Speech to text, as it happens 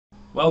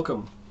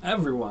Welcome,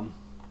 everyone,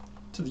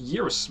 to the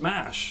Year of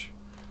Smash.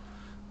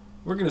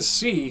 We're gonna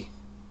see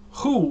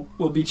who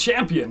will be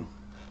champion.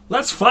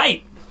 Let's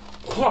fight!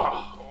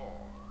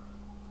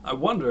 I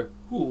wonder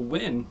who will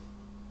win.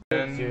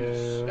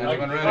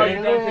 Anyone ready?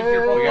 We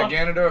got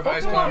Ganondorf,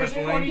 Ice Climbers,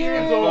 Link,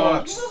 and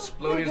Fox.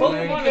 Splodius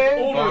Link,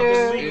 Fox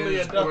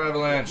is Core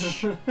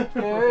Avalanche.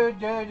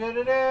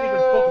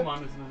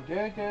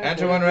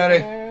 Enter one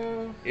ready.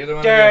 Either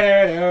one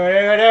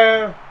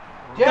ready.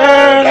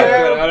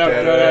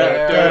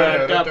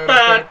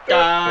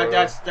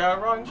 That's the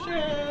wrong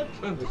shit.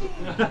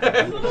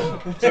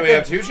 So we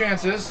have two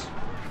chances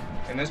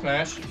in this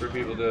match for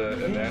people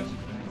to advance.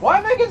 Why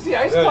am I against the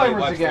Ice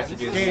Climbers again?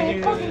 It's the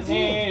same fucking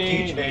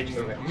team.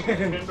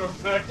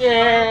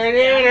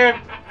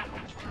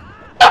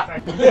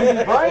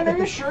 Brian, are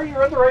you sure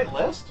you're on the right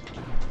list?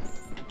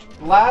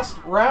 Last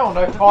round,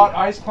 I fought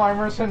Ice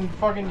Climbers and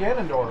fucking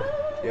Ganondorf.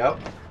 Yep.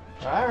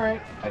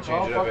 Alright. I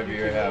change it up every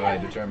year how I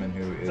determine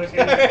who is the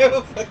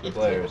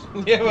players.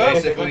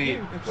 Basically,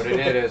 what I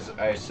did is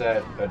I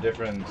set a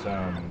different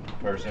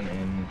person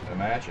in a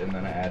match, and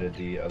then I added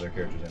the other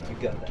characters in it. You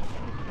got that.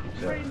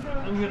 So,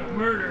 I'm gonna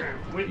murder him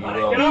with my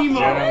generally be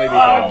No, I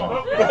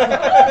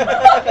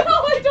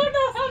don't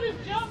know how to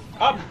jump.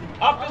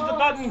 Up is the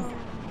button.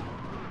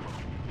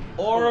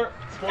 Or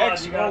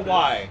X or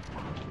Y.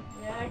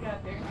 Yeah, I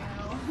got there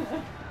now.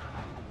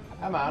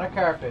 I'm on a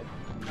carpet.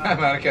 I'm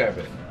on a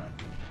carpet.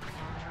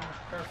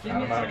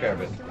 I'm on a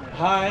carpet.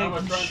 Hi, I'm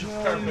a drunk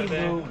carpet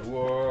man.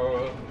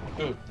 world.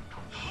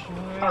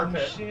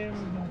 Carpet. Did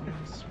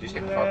you say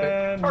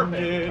carpet?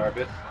 Carpet.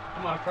 Carpet.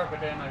 I'm on a carpet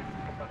and I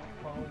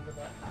fall into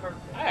that carpet.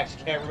 I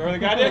actually can't remember the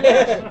goddamn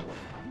name.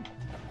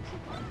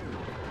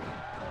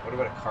 What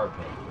about a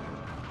carpet?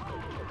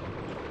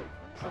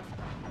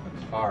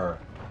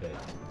 Carpet.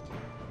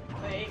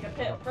 Make a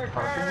pit for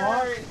Parking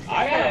lot? cars.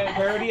 I had a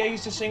parody I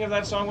used to sing of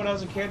that song when I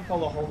was a kid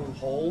called A Whole New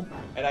Hole,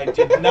 and I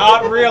did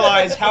not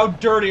realize how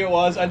dirty it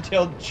was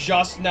until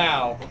just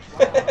now.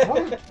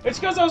 It's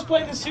because I was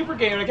playing the Super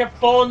Game and I kept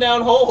falling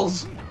down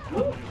holes.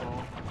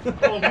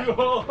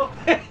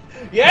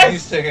 Yes! You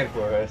sing it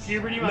for us. No,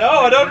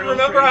 I don't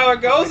remember how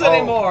it goes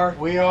anymore.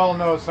 We all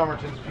know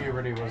Summerton's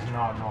puberty was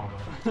not normal.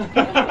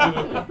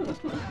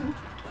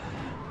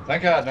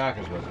 Thank God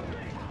Knockers wasn't there.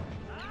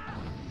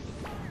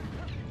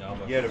 No,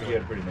 He had a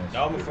pretty nice.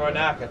 no, before I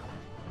knock it.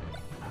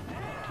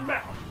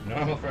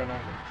 Normal for a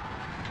knocker.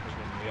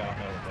 We all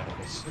know what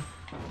that is.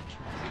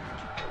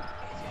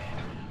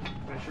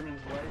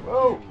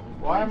 Whoa,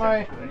 why am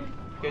I...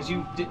 Because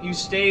you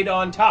stayed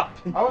on top,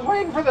 I was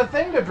waiting for the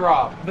thing to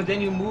drop. but then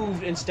you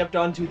moved and stepped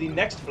onto the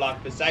next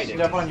block beside it.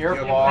 Step on your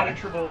Yep. block.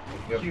 Impenetrable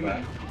Yup,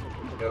 human.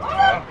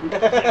 Yup,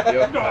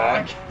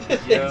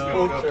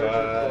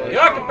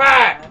 Yuck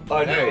back!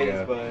 There you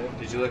go.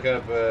 Did you look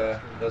up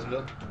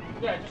Pleasantville?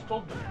 Yeah, I just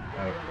told them.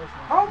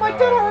 How am I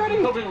dead already?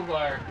 Tobey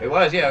Maguire. It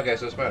was, yeah, okay,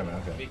 so Spider-Man,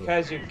 okay. Cool.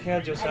 Because you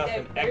killed yourself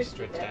an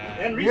extra time.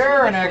 And Reese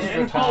You're an Witherspoon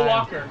extra and Paul time.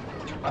 Walker.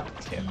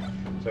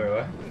 Sorry,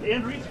 what?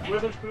 And Reese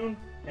Witherspoon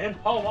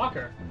and Paul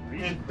Walker.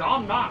 And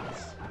Don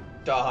Knotts.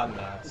 Dawn Is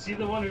nuts. he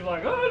the one who's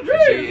like, oh,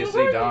 Is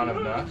he Dawn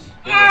of Nuts?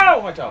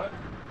 Ow! My toe.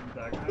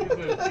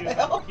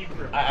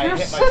 I You're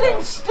hit my sitting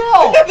toe.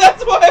 still!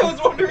 That's why I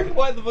was wondering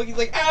why the fuck he's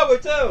like, ow, my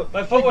toe!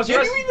 My foot was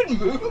Did you even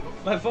move?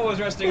 My foot was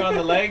resting on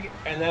the leg,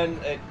 and then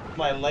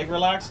my leg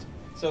relaxed.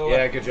 So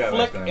Yeah, good job,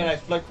 flick, Ice and I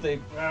flicked the.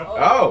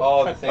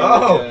 Oh! the thing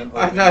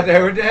I thought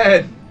they were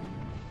dead!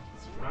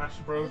 Smash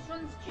Bros.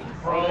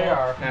 Oh, they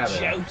are. Now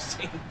they are.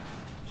 Jousting.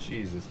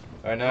 Jesus.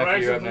 Alright,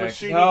 Knock, you're up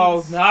next.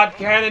 No, not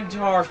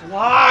Ganondorf.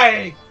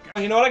 Why?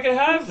 You know what I could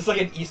have? It's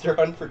like an Easter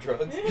hunt for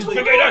drugs. Just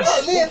pick it up.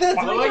 Oh, man, that's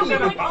I like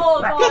that.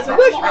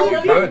 Oh,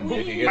 You're good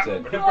if he gets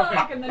it. And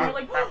then you're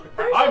like,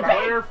 I'm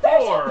player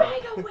 4.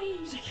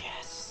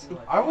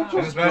 I would In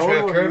this just match go we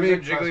have to a Kirby,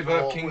 music Jigglypuff,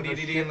 festival King with a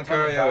DDD, shit and ton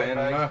of Lucario, and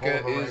bags Naka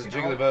full of is burritos.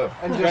 Jigglypuff.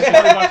 And Rest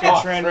just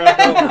fucking trend right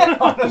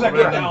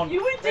over. down. You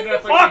would take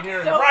Fuck!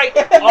 Right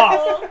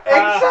off!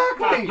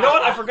 Exactly! You know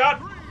what? I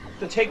forgot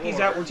to take these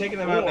out. We're taking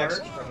them out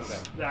next.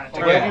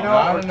 Okay, you know,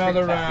 not or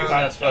another Tic Tac.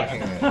 round, that's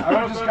fucking it.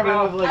 I would just come in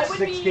with like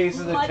 6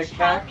 cases of Tic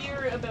Tac.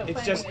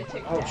 It's just.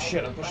 Oh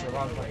shit! I'm pushing the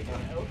wrong button.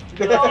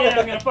 Yeah,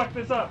 I'm gonna fuck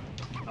this up.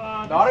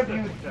 Not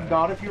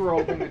if you were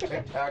hoping that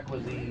Tic Tac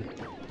was E.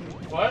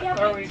 What? Yeah, Are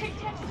but we? Tic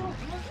Tacs don't look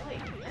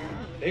like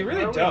They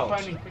really Are we don't.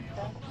 finding Tic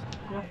Tac?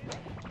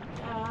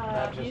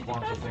 Matt just music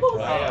wants a Tic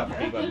festivals? Tac.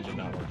 B button did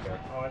not work there.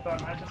 Oh, I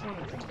thought I just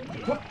wanted to.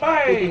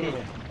 Bye.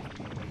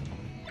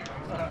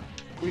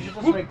 We should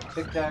just make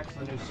Tic Tacs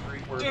the new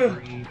street word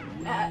for E.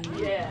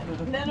 Yeah.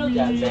 And then it'll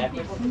Yeah, just Matt.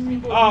 people to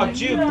people. Oh,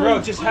 Jude,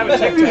 bro, just have a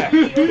Tic Tac.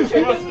 Tic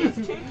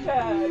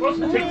Tac. What's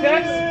the Tic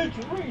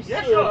Tacs?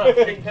 Yeah, sure.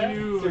 Tic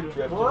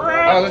Tacs.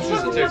 Oh, let's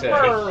just a Tic Tac.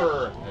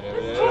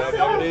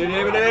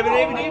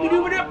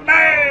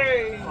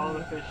 All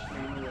the fish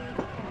swim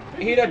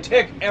Eat a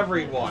tick,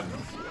 everyone.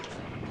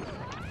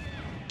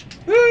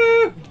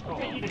 Woo!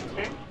 Okay, eat a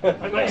tick.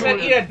 I said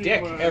eat a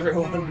dick,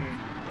 everyone.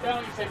 No,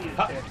 you said eat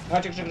a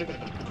tick.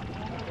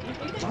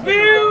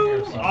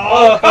 Views!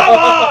 Oh, come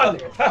on!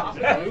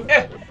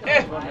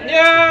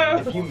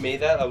 No! If you made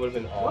that would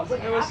have been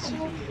awesome. It was.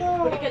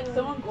 Would it get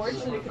so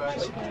engorged that it could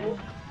choke you?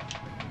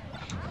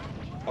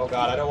 Oh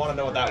god, I don't want to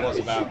know what that was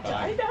about, but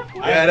I'm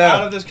Yeah, no.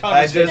 out of this I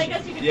conversation.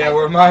 just, yeah,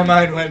 where my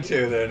mind went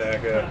to there,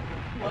 Naka.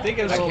 I think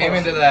it was I came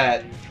into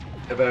that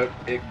about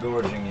it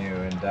gorging you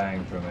and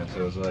dying from it,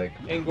 so it was like,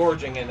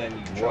 engorging and then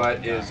you choke what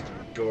and is die.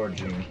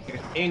 gorging?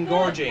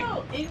 Engorging.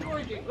 No,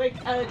 engorging. Like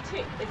a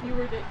tick. If you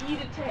were to eat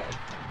a tick,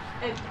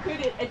 and could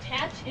it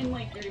attach in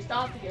like your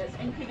esophagus,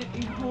 and could it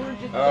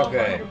engorge itself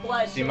Okay. on your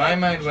blood? See, to, my like,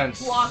 mind went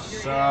block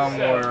your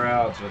somewhere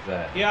else with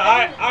that. Yeah,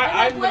 I'm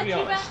I'm led gonna be you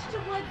honest. back to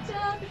what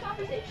the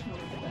conversation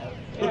was about.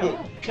 Yeah.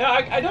 No,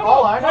 I don't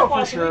All know. I know for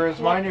Possibly. sure is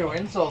my new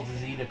insult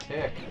is eat a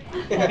tick.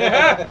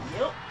 Yep.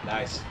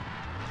 Nice.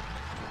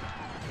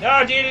 No,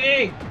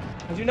 DDD!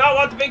 I do not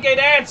want the big gay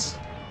dance!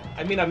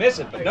 I mean, I miss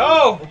it, but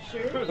no!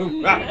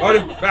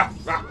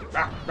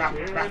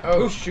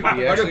 Oh shoot,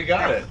 he actually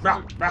got it.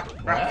 Wow.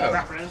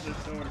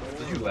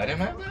 Did you let him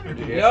have that, or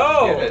did you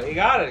No, actually get he it?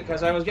 got it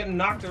because I was getting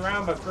knocked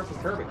around by Frip and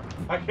Kirby.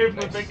 I gave him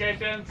a big A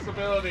dance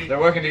ability. They're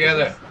working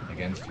together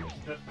against you.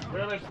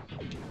 Really?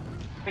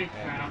 Pink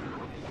now.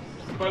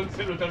 Both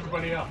sit with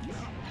everybody else.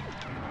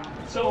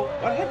 So,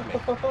 What hit me? A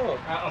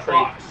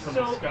box from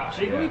the sky.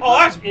 Oh,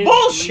 that's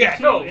bullshit!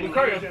 No,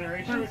 Lucario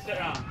threw it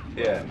down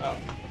Yeah.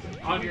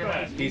 on your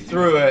head. He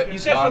threw it. You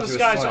said from onto the a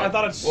sky, so slant. I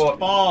thought it Well,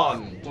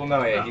 spawned. well,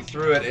 no, yeah, he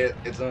threw it.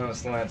 It's on a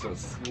slant, so it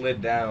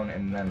slid down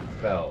and then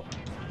fell.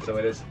 So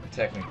it is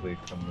technically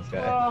from the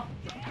sky.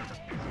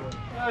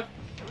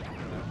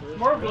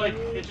 More of like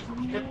it just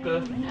hit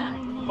the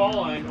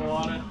fall angle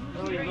on it. I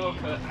don't even know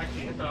if it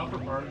actually hit the upper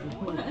part.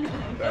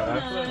 Fair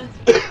enough.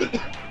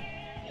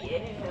 Yeah,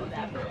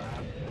 that was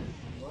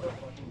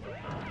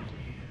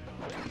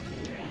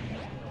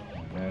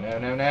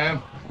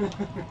No.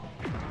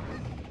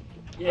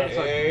 yeah, It's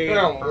like,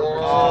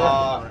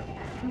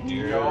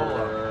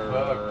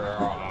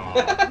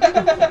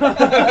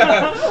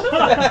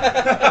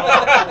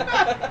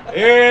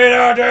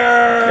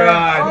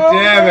 God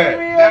damn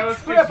it! That was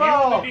because triple. you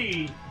and the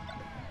D.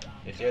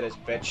 You see this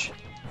bitch?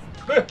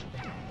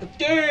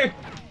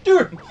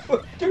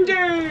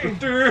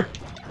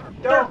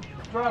 don't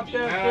drop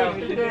that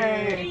fish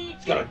today.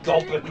 It's gonna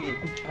gulp it.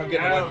 I'm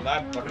getting away from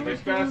that I'm fucking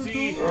just bitch. gonna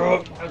see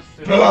how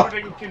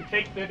Snowboarding can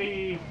take the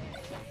D.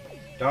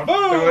 Don't Boom.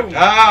 do it.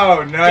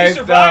 Oh, He nice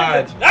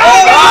survived dodge. it.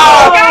 Oh,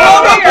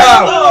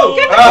 Oh,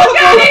 get out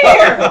of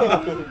here!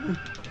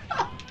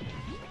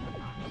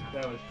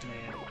 That was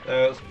man.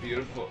 That was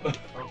beautiful. Oh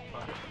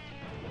fuck.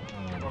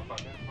 Oh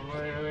fuck.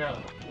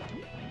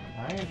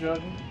 I ain't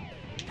judging.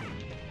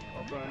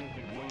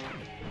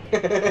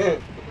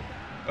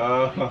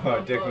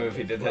 Oh, dick move.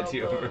 He did that to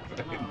you over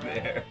fucking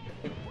there.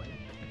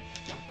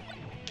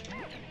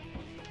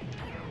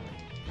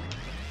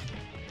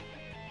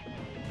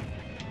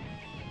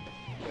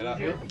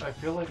 I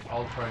feel like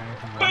I'll try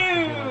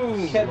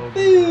anything.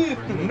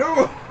 Boom!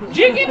 No!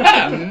 You get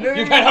up!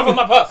 You can't have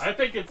my puff! I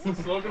think it's the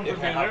slogan for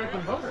the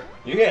American voter.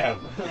 You can.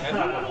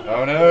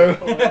 Oh no!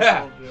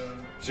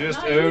 Just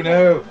oh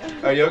no!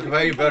 Oh,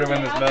 Yokohama, you better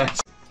win this match.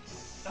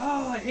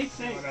 Oh, I hate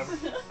snakes.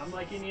 I'm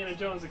like Indiana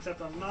Jones,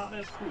 except I'm not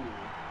as cool.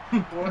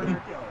 Or killers.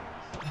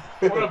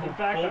 What In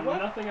fact, I'm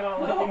nothing at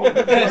all like No.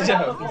 Indiana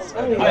Jones.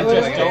 I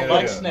just don't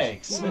like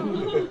snakes.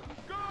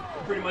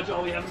 Pretty much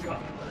all we have in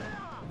common.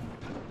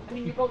 I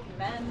mean, you're both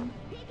men.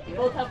 You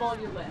both have all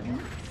your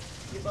limbs.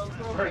 You both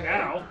throw For fire.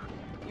 now.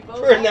 You both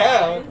For have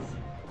now. eyes.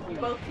 You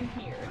both can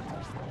hear.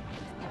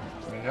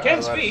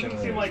 Can speak. Doesn't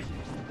seem like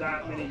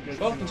that many good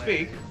Both can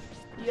speak.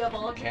 You have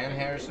all of Can your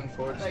Harrison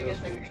Ford So I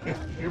still guess speak?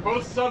 You're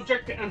both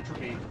subject to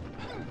entropy.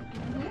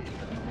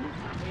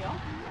 Yeah.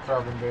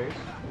 Carbon base.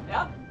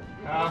 Yep.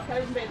 Ah.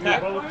 Carbon-based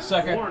Yeah. liquid.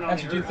 Second,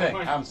 that's what you think.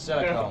 I'm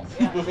silicone.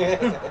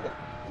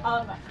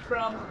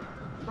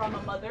 From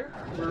a mother.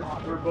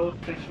 We're both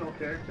fictional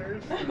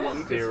characters.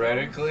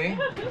 Theoretically.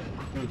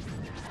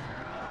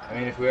 I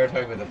mean, if we are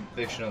talking about a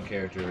fictional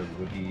character,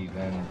 would he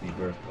then be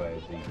birthed by the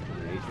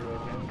creator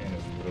of him? And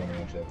if we would only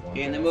actually have one?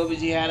 In the guy? movies,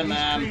 he had a He's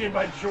man. created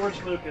by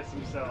George Lucas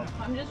himself.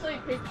 I'm just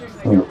like picturing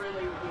like a really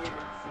weird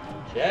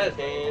Jazz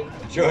hands.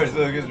 George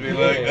Lucas be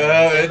like,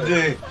 oh,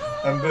 Eddie,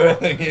 I'm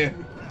birthing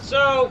you.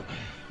 So,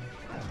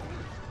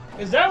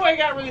 is that why he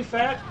got really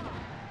fat?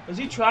 Was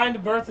he trying to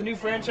birth a new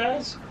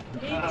franchise?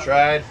 scene.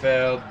 Tried,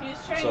 failed,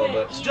 He's trying sold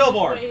to it. ease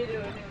Stillborn. his way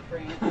to a new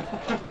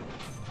franchise.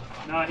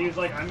 No, he was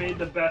like, I made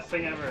the best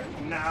thing ever.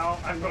 Now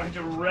I'm going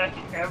to wreck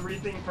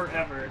everything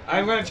forever.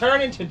 I'm going to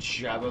turn into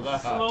Jabba the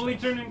Hutt. Slowly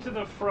turn into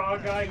the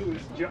frog guy who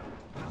was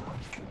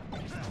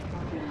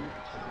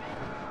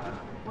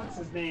what's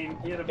his name?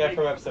 He had a Yeah, big...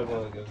 from episode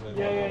 1 goes with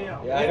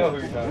Yeah. Yeah, I know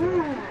who you're talking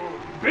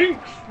about.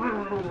 Binks!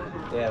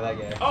 Yeah, that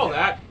guy. Oh,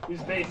 that.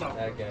 Who's based off.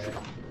 That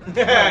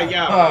guy.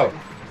 Yeah. Oh,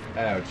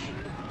 ouch.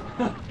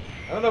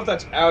 I don't know if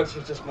that's ouch,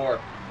 it's just more.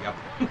 Yep.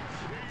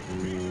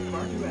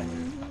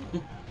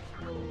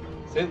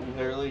 Is it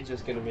literally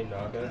just gonna be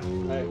Naga?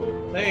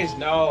 Please,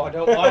 no, I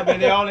don't want to be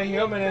the only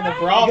human in the You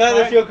brawl got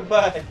this, fight.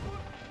 Yokobai.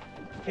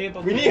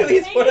 People We need at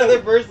least one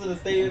other person to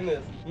stay in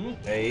this.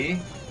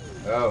 Hey?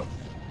 Oh.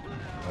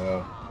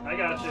 Oh. I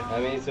got you.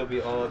 That means it'll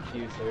be all up to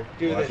you, sir.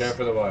 Do Watch this. out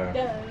for the wire.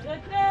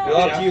 It'll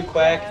up to you,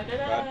 Quack.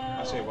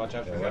 I say watch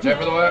out for Watch out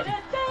for the wire.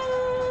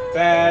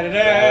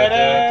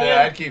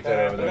 Ba-da-da-da. I'd keep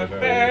that over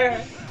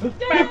there.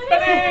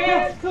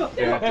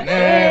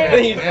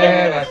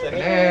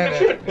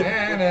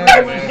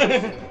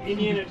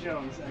 Indiana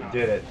Jones. You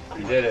did it.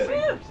 You did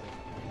it.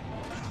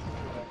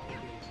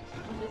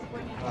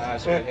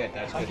 That's a good hit.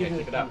 That's a good hit.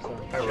 Keep it up.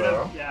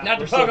 Hello. Yeah. Not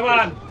the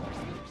Pokemon.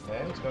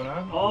 Hey, what's going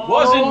on? Oh.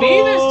 Wasn't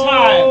me this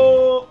time.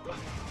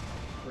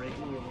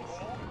 Breaking rules.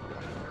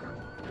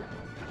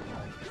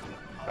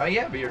 Oh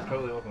yeah, but you're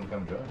totally welcome to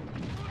come join.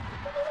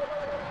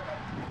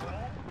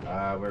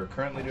 We're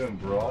currently doing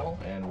Brawl,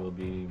 and we'll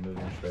be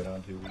moving straight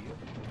on to Wii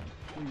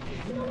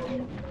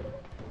U.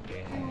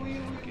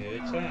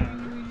 Good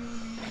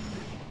time.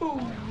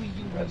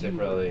 I'd say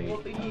probably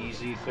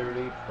easy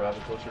 30,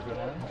 probably closer to an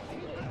hour.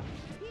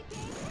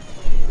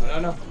 No,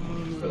 no.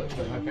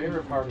 My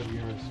favorite part of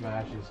your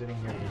Smash is sitting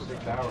here for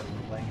 6 hours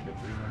and playing for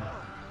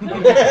 3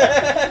 minutes.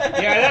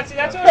 Yeah, that's what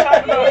I was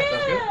talking about.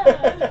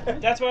 Yeah.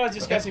 That's why I was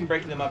discussing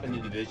breaking them up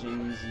into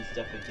divisions and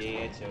stuff like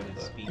that. So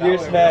it's speed. Your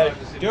Smash.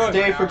 Do it.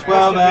 Stay for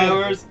 12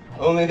 hours,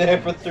 only there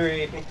for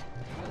 3.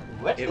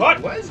 It What?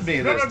 was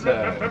me this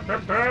time.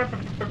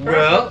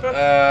 Well,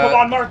 Come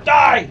on, Mark,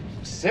 die!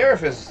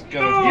 Seraph is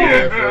gonna be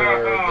here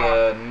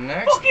for the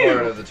next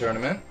part of the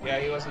tournament, Yeah,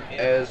 he wasn't in.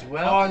 as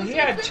well. Oh, he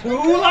had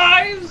 2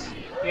 lives?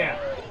 Yeah.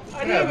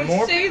 I didn't even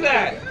more see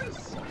that.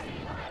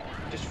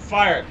 Just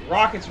fire it.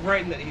 Rockets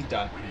right in the. He's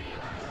done.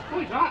 Oh,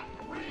 he's not.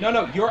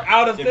 No, you're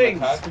out of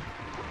things.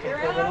 You're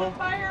out of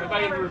fire. I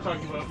thought you were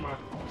talking about my.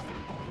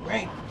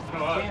 Right.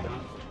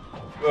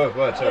 Oh,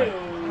 What? Sorry.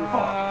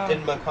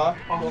 Did Macaque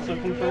also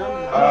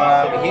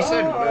confirm? He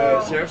said,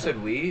 Seraph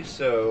said we,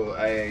 so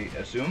I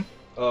assume.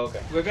 Oh,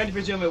 okay. We're going to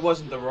presume it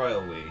wasn't the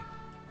royal we.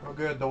 Oh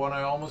good, the one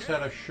I almost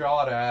had a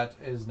shot at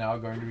is now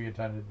going to be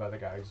attended by the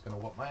guy who's going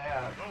to whoop my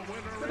ass.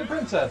 For the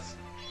princess!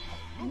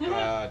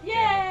 Yeah.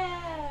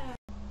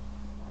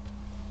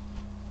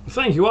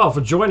 Thank you all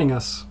for joining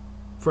us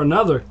for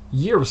another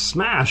year of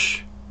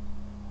Smash.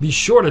 Be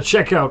sure to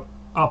check out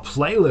our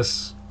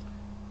playlists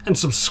and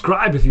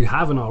subscribe if you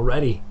haven't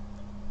already.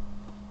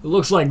 It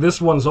looks like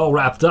this one's all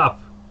wrapped up.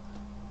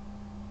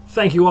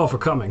 Thank you all for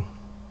coming.